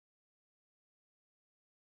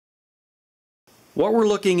What we're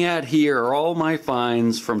looking at here are all my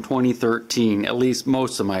finds from 2013, at least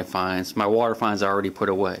most of my finds. My water finds I already put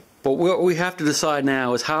away. But what we have to decide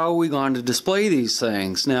now is how are we going to display these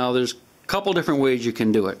things. Now there's a couple different ways you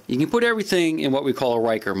can do it. You can put everything in what we call a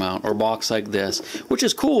Riker mount or box like this, which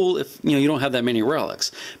is cool if you don't have that many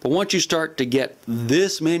relics. But once you start to get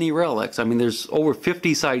this many relics, I mean there's over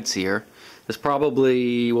 50 sites here. This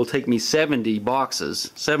probably will take me 70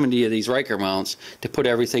 boxes, 70 of these Riker mounts to put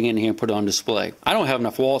everything in here and put it on display. I don't have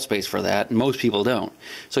enough wall space for that, and most people don't.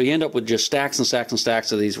 So you end up with just stacks and stacks and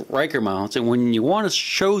stacks of these Riker mounts, and when you want to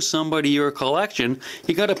show somebody your collection,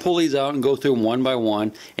 you got to pull these out and go through them one by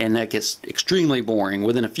one, and that gets extremely boring.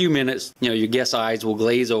 Within a few minutes, your guests' eyes will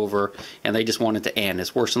glaze over, and they just want it to end.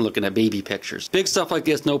 It's worse than looking at baby pictures. Big stuff like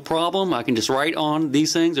this, no problem. I can just write on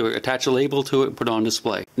these things or attach a label to it and put it on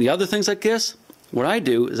display. The other things like this, what I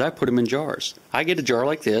do is I put them in jars. I get a jar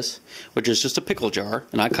like this, which is just a pickle jar,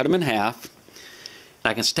 and I cut them in half.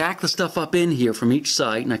 I can stack the stuff up in here from each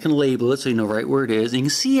site, and I can label it so you know right where it is, and you can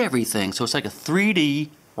see everything. So it's like a 3D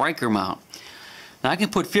Riker mount. Now I can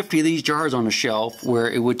put 50 of these jars on a shelf where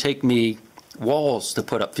it would take me walls to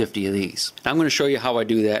put up 50 of these. I'm going to show you how I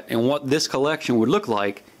do that and what this collection would look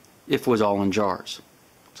like if it was all in jars.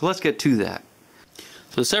 So let's get to that.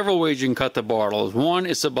 So there's several ways you can cut the bottles. One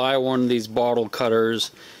is to buy one of these bottle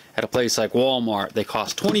cutters at a place like Walmart. They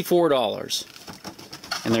cost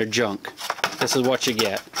 $24 and they're junk. This is what you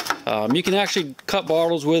get. You can actually cut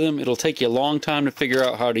bottles with them. It'll take you a long time to figure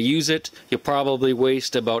out how to use it. You'll probably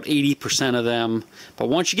waste about 80% of them. But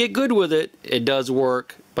once you get good with it, it does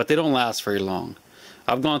work, but they don't last very long.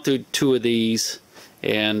 I've gone through 2 of these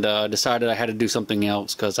and decided I had to do something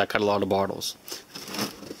else because I cut a lot of bottles.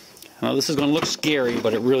 Now this is going to look scary,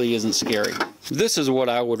 but it really isn't scary. This is what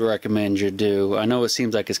I would recommend you do. I know it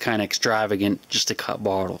seems like it's kind of extravagant just to cut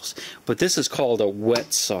bottles, but this is called a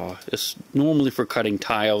wet saw. It's normally for cutting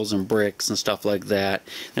tiles and bricks and stuff like that.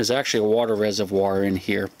 There's actually a water reservoir in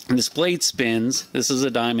here. And this blade spins. This is a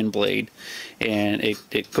diamond blade, and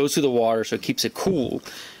it goes through the water so it keeps it cool.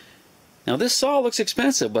 Now this saw looks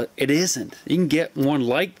expensive, but it isn't. You can get one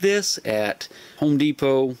like this at Home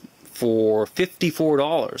Depot for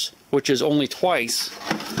 $54, which is only twice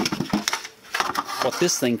what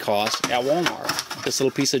this thing costs at Walmart. This little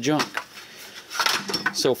piece of junk.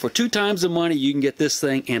 So for 2 times the money, you can get this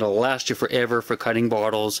thing and it'll last you forever for cutting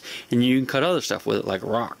bottles, and you can cut other stuff with it like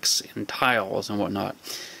rocks and tiles and whatnot.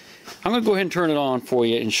 I'm going to go ahead and turn it on for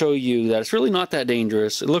you and show you that it's really not that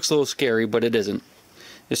dangerous. It looks a little scary, but it isn't.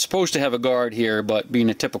 It's supposed to have a guard here, but being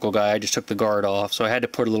a typical guy, I just took the guard off, so I had to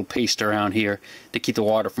put a little paste around here to keep the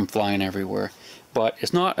water from flying everywhere. But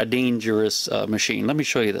it's not a dangerous machine. Let me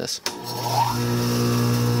show you this.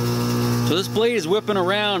 So this blade is whipping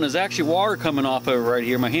around. There's actually water coming off of it right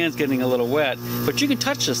here. My hand's getting a little wet, but you can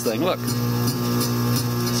touch this thing, look.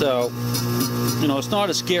 So, it's not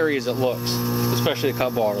as scary as it looks, especially a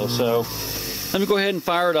cut bottle. So let me go ahead and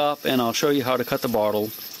fire it up, and I'll show you how to cut the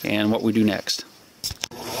bottle and what we do next.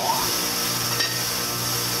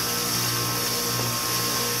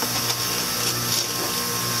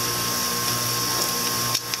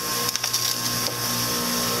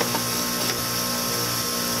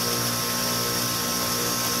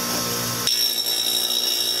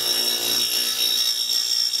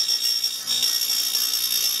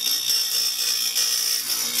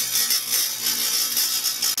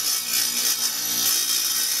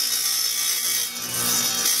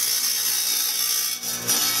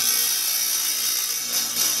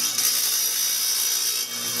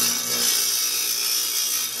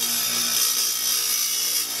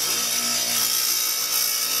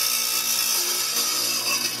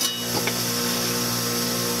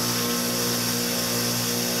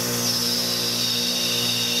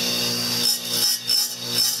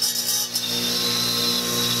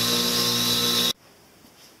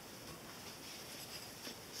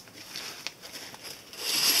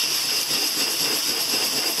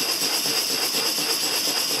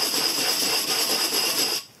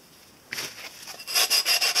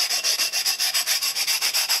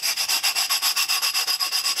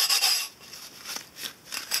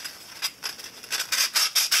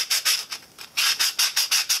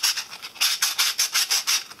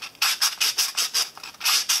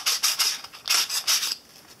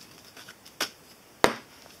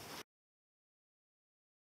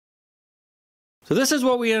 So this is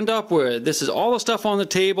what we end up with. This is all the stuff on the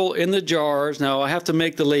table in the jars. Now I have to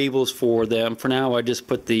make the labels for them. For now I just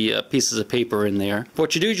put the pieces of paper in there.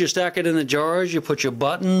 What you do is you stack it in the jars, you put your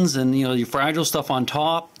buttons and your fragile stuff on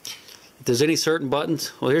top. If there's any certain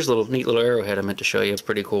buttons, well here's a neat little arrowhead I meant to show you. It's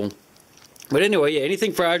pretty cool. But anyway, yeah,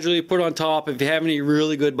 anything fragile you put on top. If you have any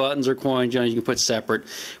really good buttons or coins, you can put separate.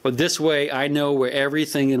 But this way, I know where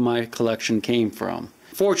everything in my collection came from.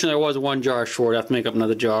 Fortunately, I was one jar short. I have to make up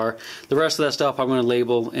another jar. The rest of that stuff I'm going to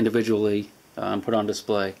label individually and put on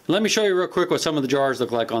display. Let me show you real quick what some of the jars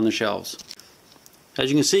look like on the shelves.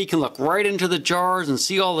 As you can see, you can look right into the jars and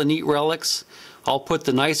see all the neat relics. I'll put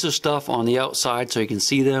the nicer stuff on the outside so you can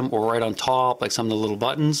see them, or right on top, like some of the little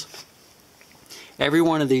buttons. Every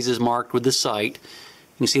one of these is marked with the site.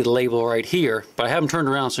 You can see the label right here, but I have them turned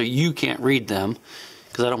around so you can't read them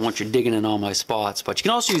because I don't want you digging in all my spots. But you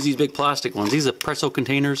can also use these big plastic ones. These are pretzel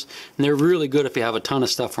containers, and they're really good if you have a ton of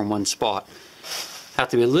stuff from one spot. Have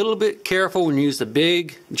to be a little bit careful when you use the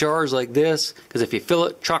big jars like this, because if you fill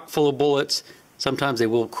it chock full of bullets, sometimes they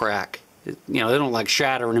will crack. You know, they don't like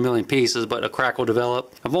shatter in a million pieces, but a crack will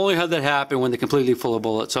develop. I've only had that happen when they're completely full of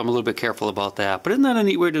bullets, so I'm a little bit careful about that. But isn't that a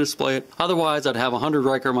neat way to display it? Otherwise, I'd have 100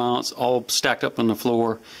 Riker mounts all stacked up on the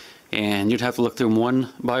floor, and you'd have to look through them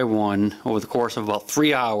one by one over the course of about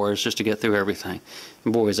 3 hours just to get through everything.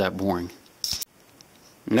 And boy, is that boring.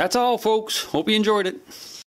 And that's all, folks. Hope you enjoyed it.